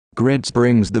Grids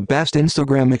brings the best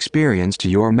Instagram experience to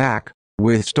your Mac,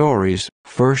 with Stories,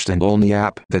 first and only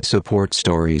app that supports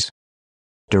stories.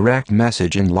 Direct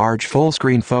message and large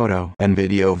full-screen photo and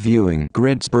video viewing.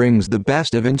 Grids brings the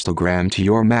best of Instagram to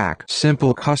your Mac.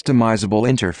 Simple customizable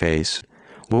interface.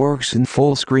 Works in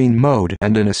full-screen mode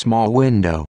and in a small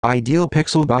window. Ideal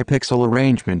pixel-by-pixel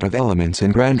arrangement of elements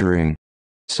and rendering.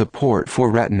 Support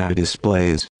for Retina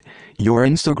displays. Your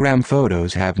Instagram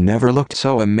photos have never looked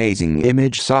so amazing.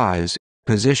 Image size,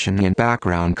 position and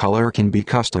background color can be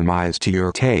customized to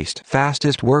your taste.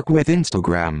 Fastest work with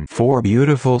Instagram. 4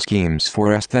 beautiful schemes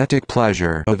for aesthetic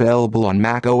pleasure. Available on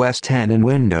macOS 10 and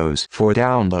Windows. For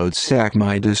downloads, check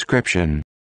my description.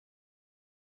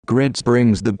 Grids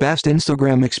brings the best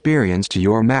Instagram experience to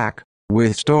your Mac,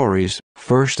 with Stories,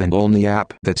 first and only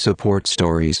app that supports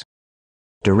stories.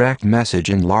 Direct message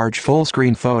and large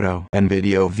full-screen photo and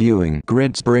video viewing.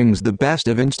 Grids brings the best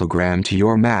of Instagram to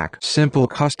your Mac. Simple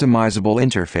customizable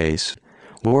interface.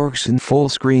 Works in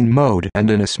full-screen mode and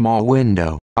in a small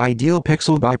window. Ideal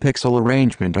pixel-by-pixel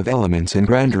arrangement of elements and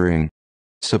rendering.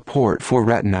 Support for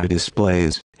Retina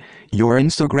displays. Your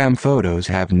Instagram photos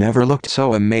have never looked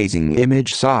so amazing.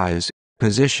 Image size,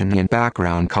 position and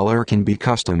background color can be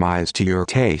customized to your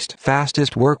taste.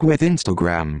 Fastest work with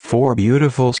Instagram. 4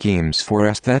 beautiful schemes for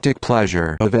aesthetic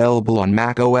pleasure. Available on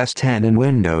macOS 10 and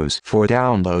Windows. For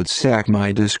downloads, check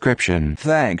my description.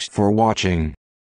 Thanks for watching.